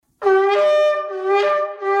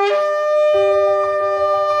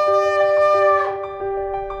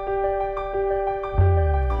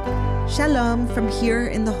from here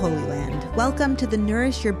in the Holy Land. Welcome to the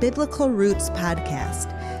Nourish Your Biblical Roots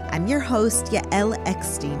podcast. I'm your host, Yael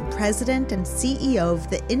Eckstein, President and CEO of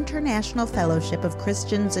the International Fellowship of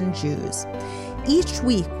Christians and Jews. Each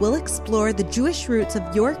week, we'll explore the Jewish roots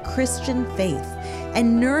of your Christian faith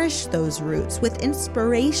and nourish those roots with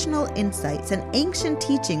inspirational insights and ancient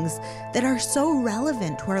teachings that are so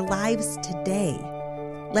relevant to our lives today.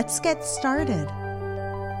 Let's get started.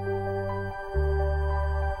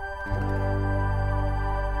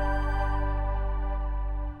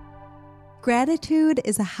 Gratitude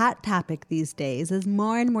is a hot topic these days as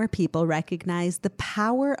more and more people recognize the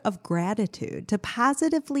power of gratitude to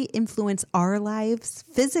positively influence our lives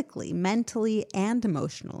physically, mentally, and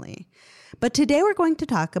emotionally. But today we're going to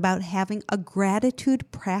talk about having a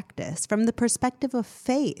gratitude practice from the perspective of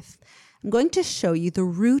faith. I'm going to show you the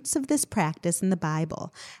roots of this practice in the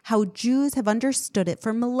Bible, how Jews have understood it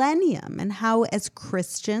for millennia, and how as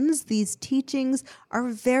Christians these teachings are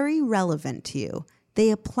very relevant to you. They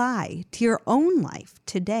apply to your own life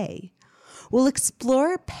today. We'll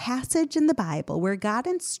explore a passage in the Bible where God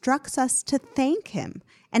instructs us to thank Him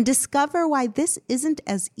and discover why this isn't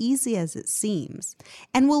as easy as it seems.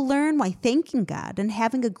 And we'll learn why thanking God and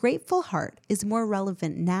having a grateful heart is more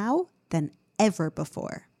relevant now than ever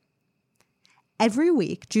before. Every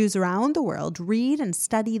week, Jews around the world read and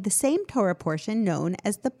study the same Torah portion known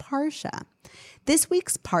as the Parsha. This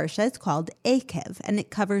week's Parsha is called Eikev, and it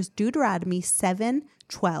covers Deuteronomy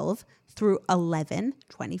 7:12 through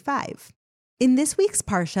 11:25. In this week's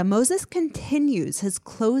Parsha, Moses continues his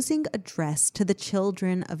closing address to the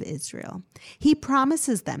children of Israel. He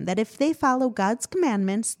promises them that if they follow God's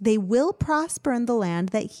commandments, they will prosper in the land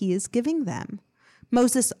that He is giving them.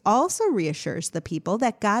 Moses also reassures the people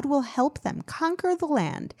that God will help them conquer the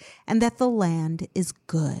land and that the land is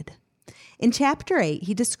good. In chapter 8,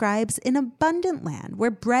 he describes an abundant land where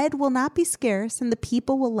bread will not be scarce and the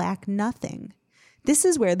people will lack nothing. This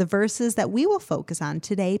is where the verses that we will focus on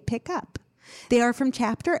today pick up. They are from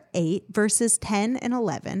chapter 8, verses 10 and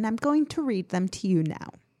 11. I'm going to read them to you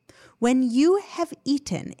now. When you have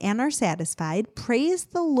eaten and are satisfied, praise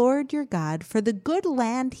the Lord your God for the good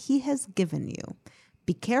land He has given you.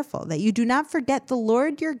 Be careful that you do not forget the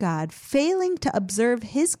Lord your God, failing to observe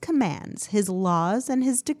His commands, His laws, and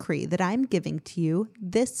His decree that I am giving to you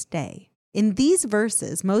this day. In these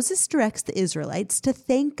verses, Moses directs the Israelites to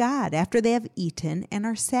thank God after they have eaten and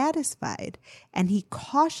are satisfied, and he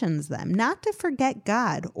cautions them not to forget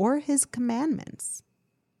God or His commandments.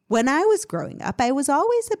 When I was growing up, I was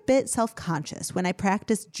always a bit self-conscious when I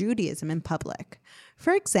practiced Judaism in public.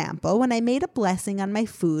 For example, when I made a blessing on my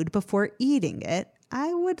food before eating it,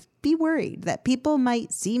 I would be worried that people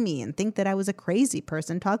might see me and think that I was a crazy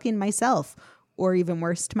person talking to myself, or even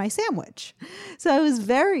worse, to my sandwich. So I was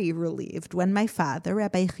very relieved when my father,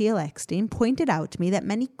 Rabbi Chiel Eckstein, pointed out to me that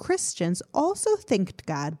many Christians also thanked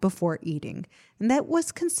God before eating, and that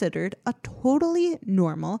was considered a totally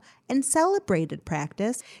normal and celebrated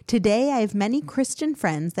practice. Today, I have many Christian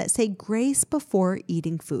friends that say grace before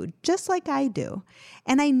eating food, just like I do.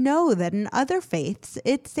 And I know that in other faiths,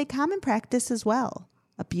 it's a common practice as well,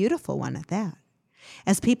 a beautiful one at that.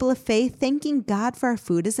 As people of faith, thanking God for our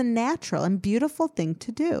food is a natural and beautiful thing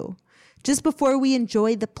to do. Just before we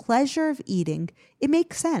enjoy the pleasure of eating, it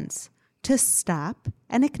makes sense to stop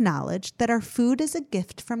and acknowledge that our food is a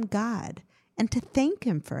gift from God and to thank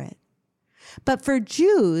Him for it. But for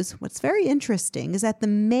Jews, what's very interesting is that the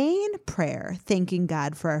main prayer, thanking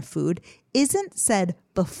God for our food, isn't said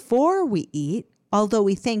before we eat, although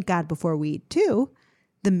we thank God before we eat too.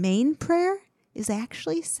 The main prayer is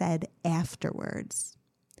actually said afterwards.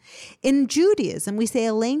 In Judaism, we say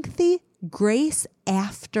a lengthy grace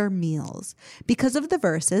after meals because of the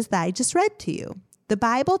verses that I just read to you. The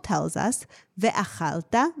Bible tells us,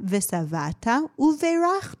 ve'achalta, ve'savata,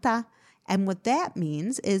 uve'rachta. And what that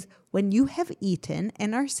means is when you have eaten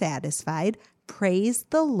and are satisfied, praise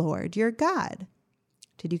the Lord your God.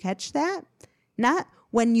 Did you catch that? Not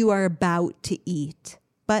when you are about to eat,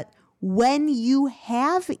 but when you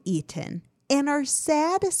have eaten and are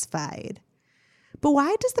satisfied. But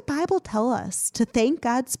why does the Bible tell us to thank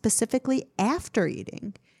God specifically after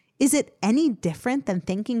eating? Is it any different than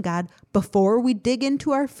thanking God before we dig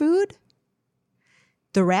into our food?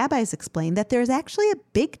 The rabbis explain that there's actually a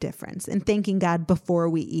big difference in thanking God before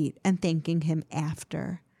we eat and thanking Him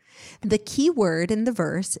after. The key word in the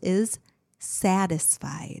verse is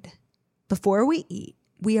satisfied. Before we eat,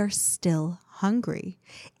 we are still hungry.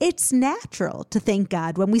 It's natural to thank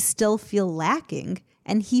God when we still feel lacking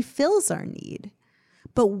and He fills our need.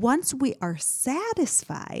 But once we are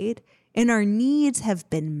satisfied and our needs have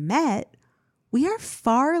been met, we are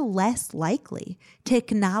far less likely to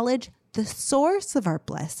acknowledge the source of our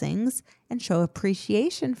blessings and show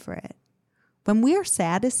appreciation for it. When we are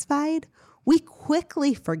satisfied, we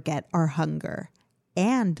quickly forget our hunger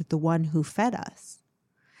and the one who fed us.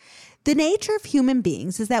 The nature of human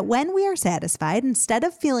beings is that when we are satisfied, instead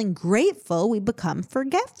of feeling grateful, we become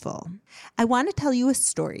forgetful. I want to tell you a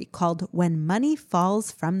story called When Money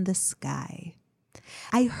Falls from the Sky.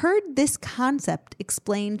 I heard this concept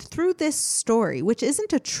explained through this story, which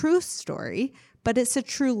isn't a true story, but it's a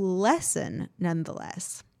true lesson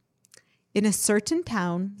nonetheless. In a certain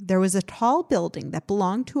town, there was a tall building that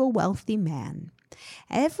belonged to a wealthy man.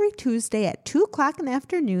 Every Tuesday at 2:00 in the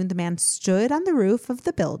afternoon, the man stood on the roof of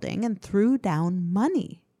the building and threw down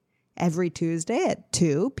money. Every Tuesday at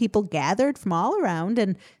 2, people gathered from all around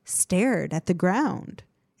and stared at the ground.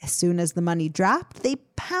 As soon as the money dropped, they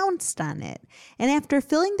pounced on it, and after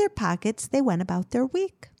filling their pockets, they went about their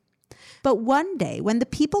week. But one day, when the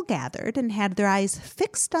people gathered and had their eyes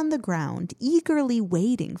fixed on the ground, eagerly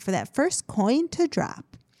waiting for that first coin to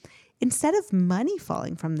drop, instead of money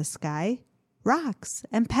falling from the sky, rocks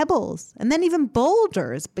and pebbles, and then even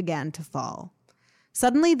boulders began to fall.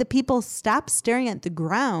 Suddenly, the people stopped staring at the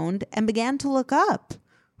ground and began to look up.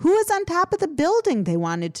 Who was on top of the building, they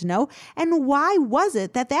wanted to know, and why was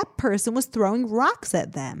it that that person was throwing rocks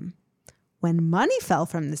at them? When money fell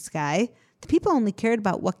from the sky, the people only cared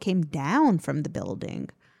about what came down from the building.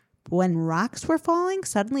 But when rocks were falling,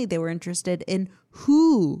 suddenly they were interested in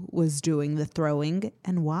who was doing the throwing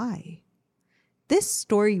and why. This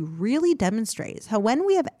story really demonstrates how when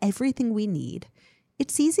we have everything we need,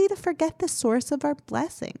 it's easy to forget the source of our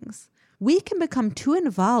blessings. We can become too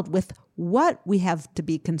involved with what we have to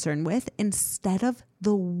be concerned with instead of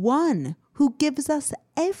the one who gives us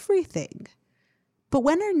everything. But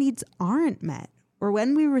when our needs aren't met, or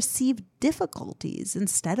when we receive difficulties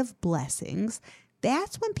instead of blessings,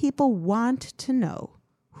 that's when people want to know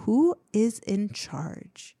who is in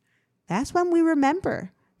charge. That's when we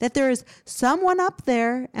remember that there is someone up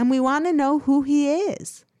there and we want to know who he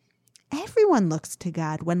is. Everyone looks to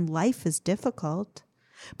God when life is difficult,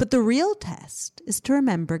 but the real test is to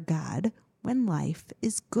remember God when life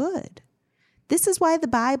is good. This is why the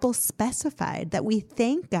Bible specified that we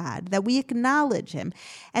thank God, that we acknowledge him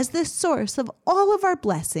as the source of all of our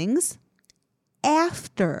blessings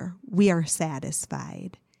after we are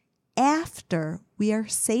satisfied, after we are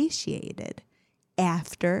satiated,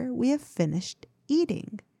 after we have finished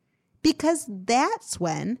eating. Because that's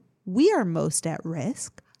when we are most at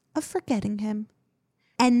risk of forgetting him.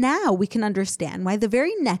 And now we can understand why the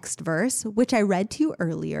very next verse, which I read to you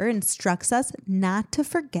earlier, instructs us not to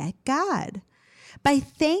forget God. By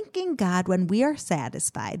thanking God when we are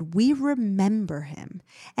satisfied, we remember him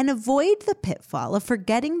and avoid the pitfall of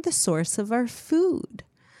forgetting the source of our food.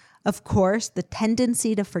 Of course, the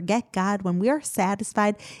tendency to forget God when we are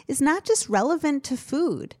satisfied is not just relevant to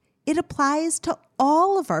food. It applies to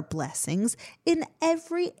all of our blessings in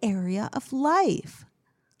every area of life.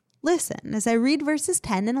 Listen as I read verses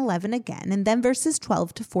 10 and 11 again, and then verses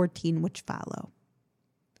 12 to 14, which follow.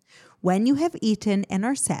 When you have eaten and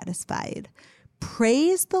are satisfied,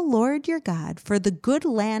 praise the Lord your God for the good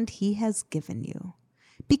land he has given you.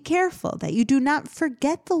 Be careful that you do not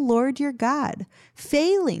forget the Lord your God,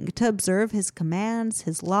 failing to observe his commands,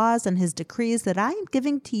 his laws, and his decrees that I am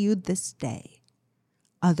giving to you this day.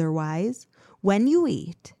 Otherwise, when you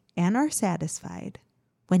eat and are satisfied,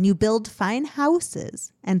 when you build fine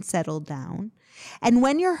houses and settle down, and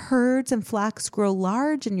when your herds and flocks grow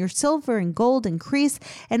large and your silver and gold increase,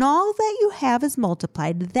 and all that you have is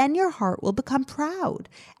multiplied, then your heart will become proud,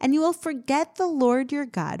 and you will forget the Lord your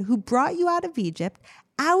God who brought you out of Egypt,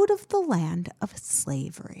 out of the land of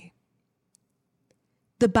slavery.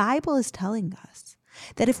 The Bible is telling us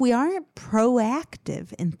that if we aren't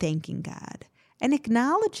proactive in thanking God and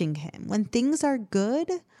acknowledging him when things are good,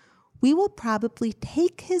 we will probably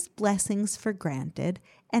take his blessings for granted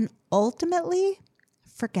and ultimately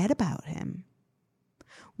forget about him.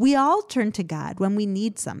 We all turn to God when we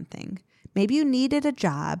need something. Maybe you needed a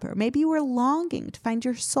job, or maybe you were longing to find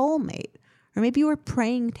your soulmate, or maybe you were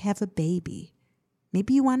praying to have a baby.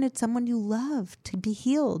 Maybe you wanted someone you loved to be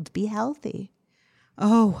healed, be healthy.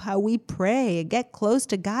 Oh, how we pray and get close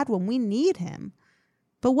to God when we need him.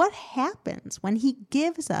 But what happens when he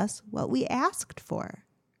gives us what we asked for?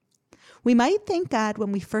 We might thank God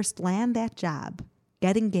when we first land that job,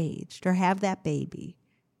 get engaged, or have that baby.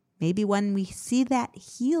 Maybe when we see that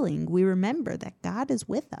healing, we remember that God is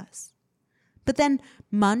with us. But then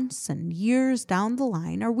months and years down the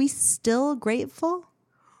line, are we still grateful?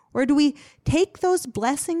 Or do we take those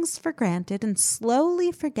blessings for granted and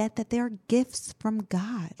slowly forget that they are gifts from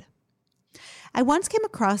God? I once came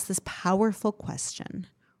across this powerful question.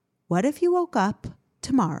 What if you woke up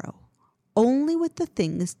tomorrow only with the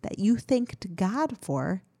things that you thanked God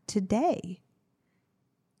for today?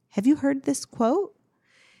 Have you heard this quote?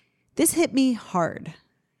 This hit me hard.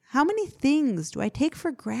 How many things do I take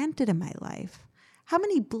for granted in my life? How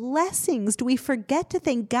many blessings do we forget to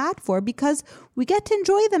thank God for because we get to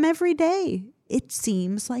enjoy them every day? It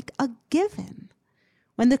seems like a given.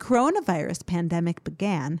 When the coronavirus pandemic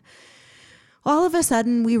began, all of a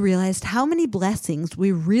sudden we realized how many blessings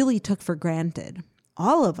we really took for granted.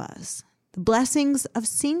 All of us. The blessings of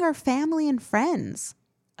seeing our family and friends,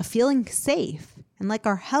 of feeling safe, and like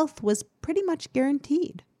our health was pretty much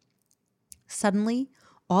guaranteed. Suddenly,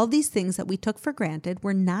 all these things that we took for granted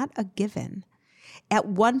were not a given. At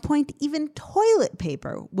one point, even toilet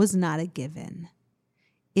paper was not a given.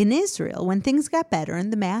 In Israel, when things got better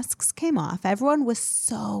and the masks came off, everyone was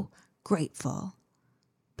so grateful.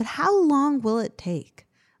 But how long will it take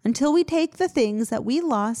until we take the things that we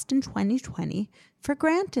lost in 2020 for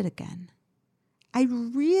granted again? I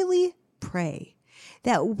really pray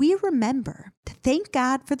that we remember to thank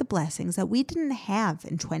God for the blessings that we didn't have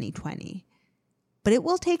in 2020. But it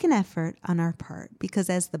will take an effort on our part because,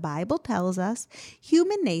 as the Bible tells us,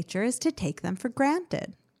 human nature is to take them for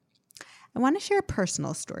granted. I want to share a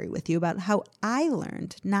personal story with you about how I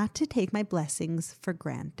learned not to take my blessings for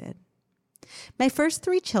granted. My first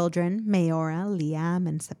 3 children, Mayora, Liam,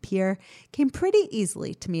 and Sapir, came pretty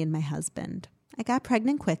easily to me and my husband. I got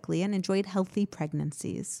pregnant quickly and enjoyed healthy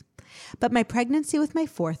pregnancies. But my pregnancy with my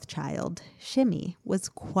 4th child, Shimmy, was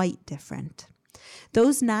quite different.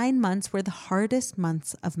 Those 9 months were the hardest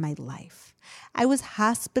months of my life. I was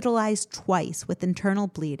hospitalized twice with internal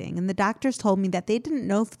bleeding, and the doctors told me that they didn't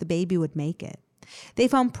know if the baby would make it. They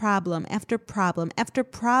found problem after problem after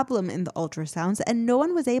problem in the ultrasounds, and no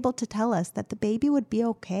one was able to tell us that the baby would be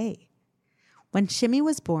okay. When Shimmy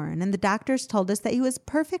was born and the doctors told us that he was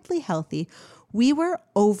perfectly healthy, we were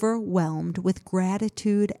overwhelmed with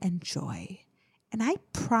gratitude and joy. And I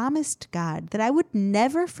promised God that I would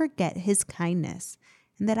never forget his kindness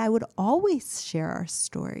and that I would always share our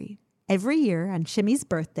story. Every year on Shimmy's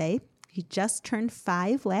birthday, he just turned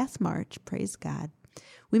 5 last March, praise God,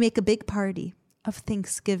 we make a big party of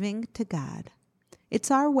thanksgiving to God. It's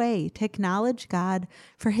our way to acknowledge God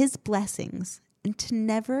for his blessings and to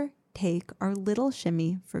never take our little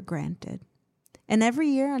Shimmy for granted. And every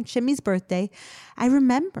year on Shimmy's birthday, I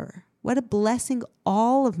remember what a blessing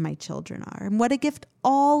all of my children are and what a gift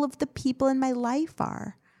all of the people in my life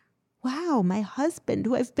are. Wow, my husband,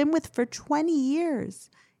 who I've been with for 20 years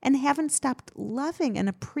and haven't stopped loving and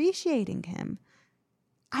appreciating him.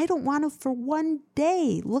 I don't want to for one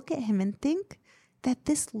day look at him and think that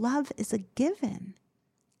this love is a given.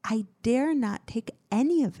 I dare not take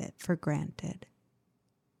any of it for granted.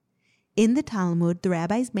 In the Talmud, the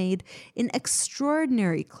rabbis made an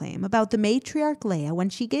extraordinary claim about the matriarch Leah when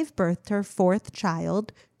she gave birth to her 4th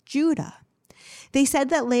child, Judah. They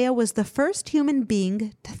said that Leah was the first human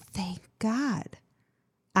being to thank God.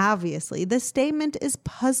 Obviously, this statement is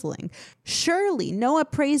puzzling. Surely Noah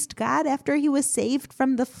praised God after he was saved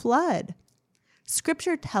from the flood.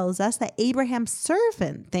 Scripture tells us that Abraham's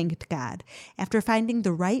servant thanked God after finding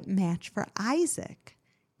the right match for Isaac.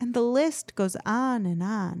 And the list goes on and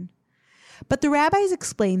on. But the rabbis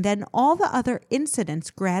explained that in all the other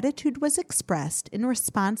incidents, gratitude was expressed in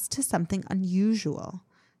response to something unusual,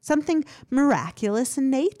 something miraculous in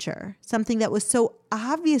nature, something that was so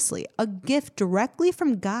obviously a gift directly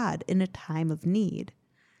from God in a time of need.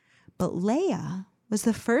 But Leah was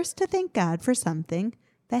the first to thank God for something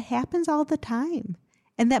that happens all the time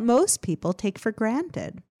and that most people take for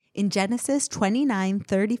granted. In Genesis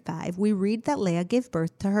 29:35, we read that Leah gave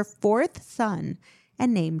birth to her 4th son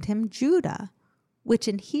and named him Judah, which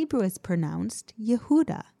in Hebrew is pronounced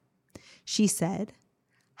Yehuda. She said,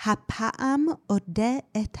 Hapa'am odeh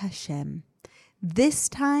et Hashem. This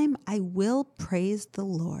time I will praise the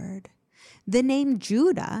Lord. The name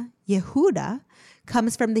Judah, Yehuda,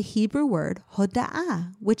 comes from the Hebrew word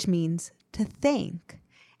hoda'ah, which means to thank.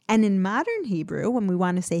 And in modern Hebrew, when we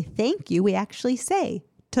want to say thank you, we actually say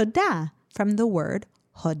todah from the word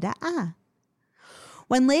hoda'ah.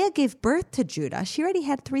 When Leah gave birth to Judah, she already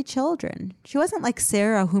had 3 children. She wasn't like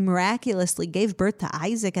Sarah, who miraculously gave birth to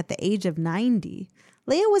Isaac at the age of 90.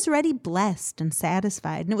 Leah was already blessed and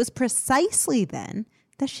satisfied, and it was precisely then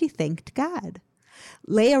that she thanked God.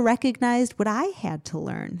 Leah recognized what I had to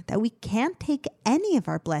learn, that we can't take any of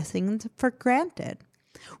our blessings for granted.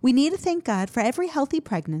 We need to thank God for every healthy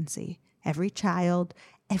pregnancy, every child,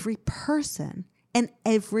 every person, and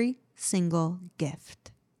every single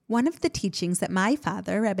gift. One of the teachings that my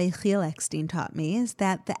father, Rabbi Yechiel Eckstein, taught me is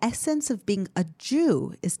that the essence of being a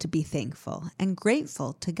Jew is to be thankful and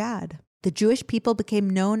grateful to God. The Jewish people became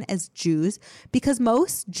known as Jews because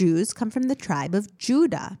most Jews come from the tribe of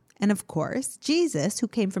Judah. And of course, Jesus, who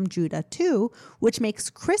came from Judah too, which makes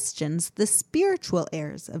Christians the spiritual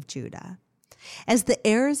heirs of Judah. As the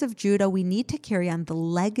heirs of Judah, we need to carry on the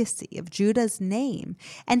legacy of Judah's name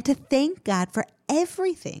and to thank God for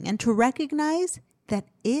everything and to recognize that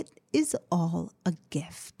it is all a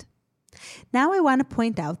gift. Now I want to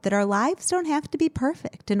point out that our lives don't have to be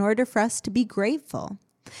perfect in order for us to be grateful.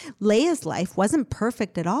 Leah's life wasn't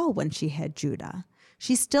perfect at all when she had Judah.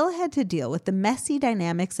 She still had to deal with the messy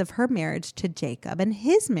dynamics of her marriage to Jacob and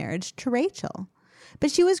his marriage to Rachel.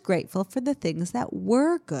 But she was grateful for the things that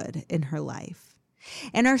were good in her life.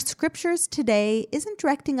 And our scriptures today isn't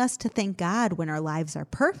directing us to thank God when our lives are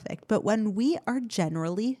perfect, but when we are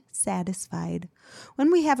generally satisfied,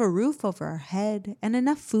 when we have a roof over our head and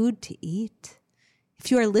enough food to eat.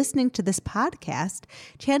 If you are listening to this podcast,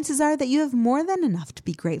 chances are that you have more than enough to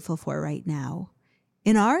be grateful for right now.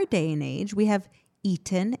 In our day and age, we have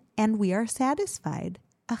eaten and we are satisfied.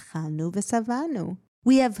 Achalnu v'savanu.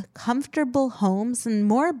 We have comfortable homes and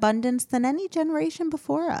more abundance than any generation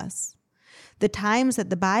before us. The times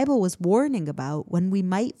that the Bible was warning about when we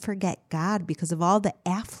might forget God because of all the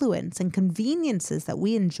affluence and conveniences that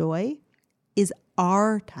we enjoy is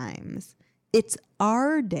our times. It's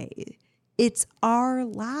our day. It's our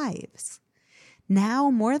lives.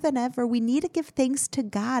 Now, more than ever, we need to give thanks to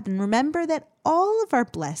God and remember that all of our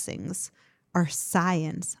blessings, our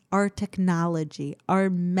science, our technology,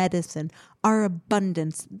 our medicine, our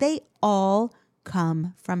abundance, they all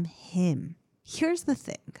come from Him. Here's the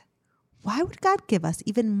thing. Why would God give us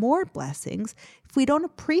even more blessings if we don't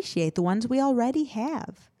appreciate the ones we already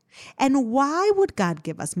have? And why would God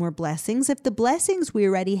give us more blessings if the blessings we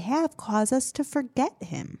already have cause us to forget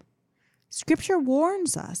Him? Scripture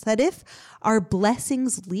warns us that if our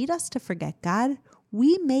blessings lead us to forget God,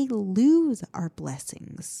 we may lose our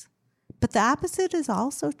blessings. But the opposite is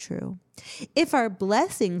also true. If our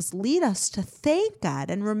blessings lead us to thank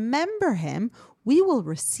God and remember Him, we will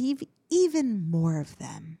receive even more of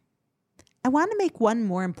them. I want to make one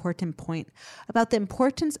more important point about the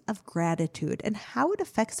importance of gratitude and how it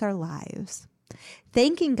affects our lives.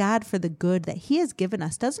 Thanking God for the good that He has given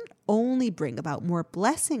us doesn't only bring about more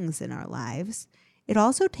blessings in our lives, it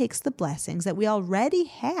also takes the blessings that we already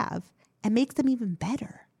have and makes them even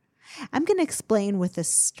better. I'm going to explain with a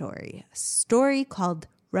story called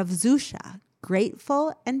Rav Zusha,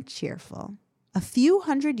 Grateful and Cheerful. A few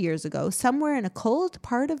hundred years ago, somewhere in a cold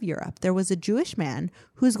part of Europe, there was a Jewish man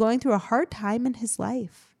who was going through a hard time in his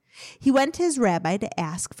life. He went to his rabbi to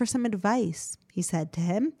ask for some advice. He said to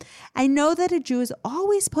him, "I know that a Jew is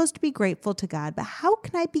always supposed to be grateful to God, but how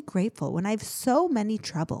can I be grateful when I have so many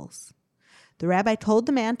troubles?" The rabbi told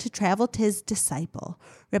the man to travel to his disciple,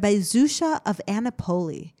 Rabbi Zusha of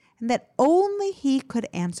Anapoli, and that only he could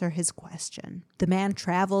answer his question. The man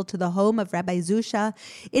traveled to the home of Rabbi Zusha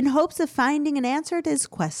in hopes of finding an answer to his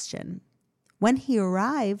question. When he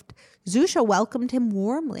arrived, Zusha welcomed him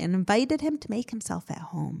warmly and invited him to make himself at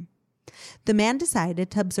home. The man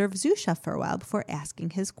decided to observe Zusha for a while before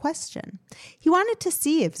asking his question. He wanted to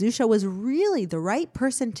see if Zusha was really the right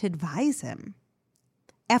person to advise him.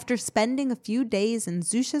 After spending a few days in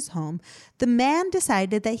Zusha's home, the man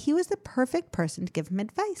decided that he was the perfect person to give him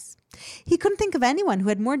advice. He couldn't think of anyone who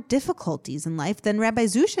had more difficulties in life than Rabbi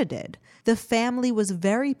Zusha did. The family was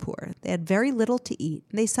very poor. They had very little to eat,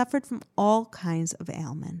 and they suffered from all kinds of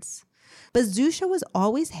ailments. But Zusha was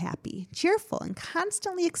always happy, cheerful, and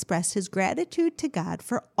constantly expressed his gratitude to God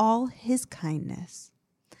for all His kindness.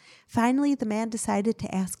 Finally, the man decided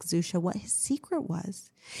to ask Zusha what his secret was.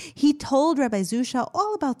 He told Rabbi Zusha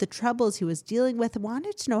all about the troubles he was dealing with and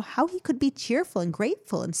wanted to know how he could be cheerful and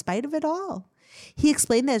grateful in spite of it all. He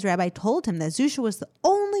explained that his rabbi told him that Zusha was the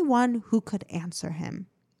only one who could answer him.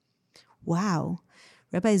 Wow.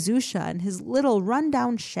 Rabbi Zusha in his little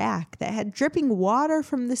rundown shack that had dripping water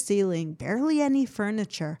from the ceiling, barely any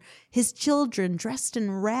furniture, his children dressed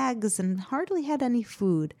in rags and hardly had any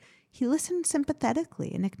food. He listened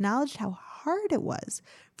sympathetically and acknowledged how hard it was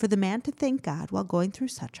for the man to thank God while going through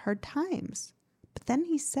such hard times. But then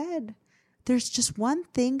he said, "There's just one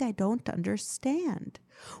thing I don't understand.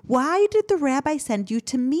 Why did the rabbi send you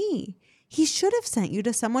to me? He should have sent you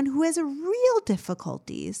to someone who has real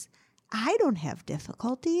difficulties. I don't have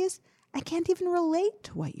difficulties. I can't even relate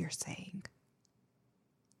to what you're saying."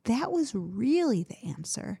 That was really the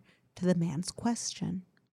answer to the man's question.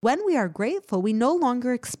 When we are grateful, we no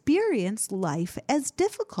longer experience life as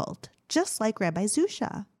difficult, just like Rabbi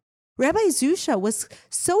Zusha. Rabbi Zusha was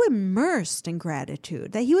so immersed in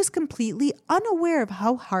gratitude that he was completely unaware of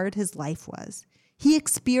how hard his life was. He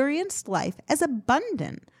experienced life as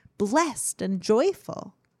abundant, blessed, and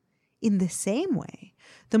joyful. In the same way,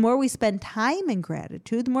 the more we spend time in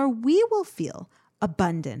gratitude, the more we will feel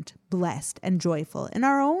abundant, blessed, and joyful in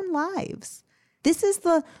our own lives. This is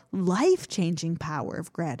the life-changing power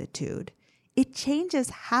of gratitude. It changes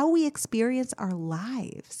how we experience our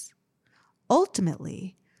lives.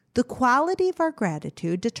 Ultimately, the quality of our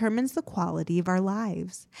gratitude determines the quality of our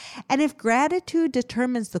lives. And if gratitude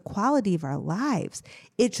determines the quality of our lives,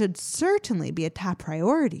 it should certainly be a top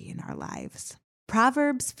priority in our lives.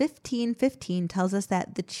 Proverbs 15:15 tells us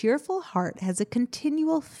that the cheerful heart has a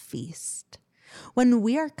continual feast. When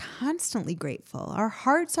we are constantly grateful, our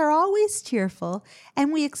hearts are always cheerful,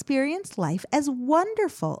 and we experience life as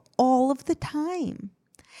wonderful all of the time.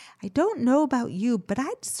 I don't know about you, but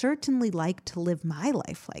I'd certainly like to live my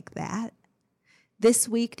life like that. This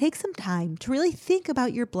week, take some time to really think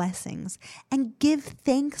about your blessings and give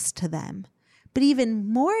thanks to them. But even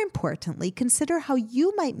more importantly, consider how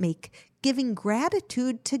you might make giving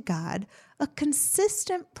gratitude to God a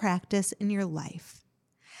consistent practice in your life.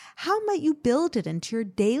 How might you build it into your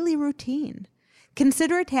daily routine?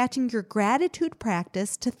 Consider attaching your gratitude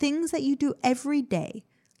practice to things that you do every day,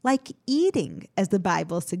 like eating, as the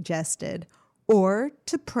Bible suggested, or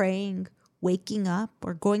to praying, waking up,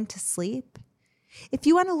 or going to sleep. If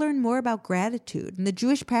you want to learn more about gratitude and the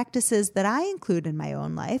Jewish practices that I include in my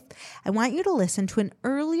own life, I want you to listen to an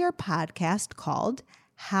earlier podcast called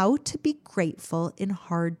How to Be Grateful in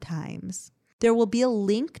Hard Times. There will be a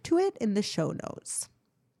link to it in the show notes.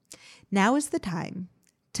 Now is the time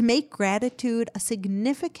to make gratitude a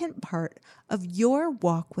significant part of your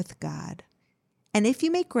walk with God. And if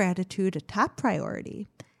you make gratitude a top priority,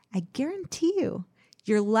 I guarantee you,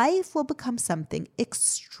 your life will become something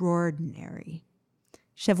extraordinary.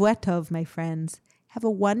 Shavua Tov, my friends. Have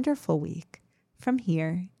a wonderful week from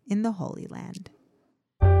here in the Holy Land.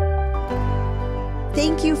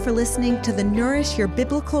 Thank you for listening to the Nourish Your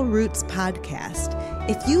Biblical Roots podcast.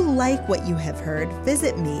 If you like what you have heard,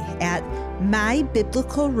 visit me at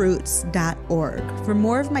mybiblicalroots.org for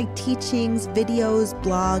more of my teachings, videos,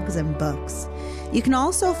 blogs, and books. You can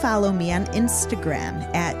also follow me on Instagram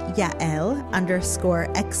at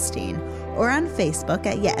Yael_Eckstein or on Facebook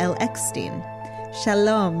at Yael Eckstein.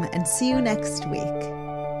 Shalom, and see you next week.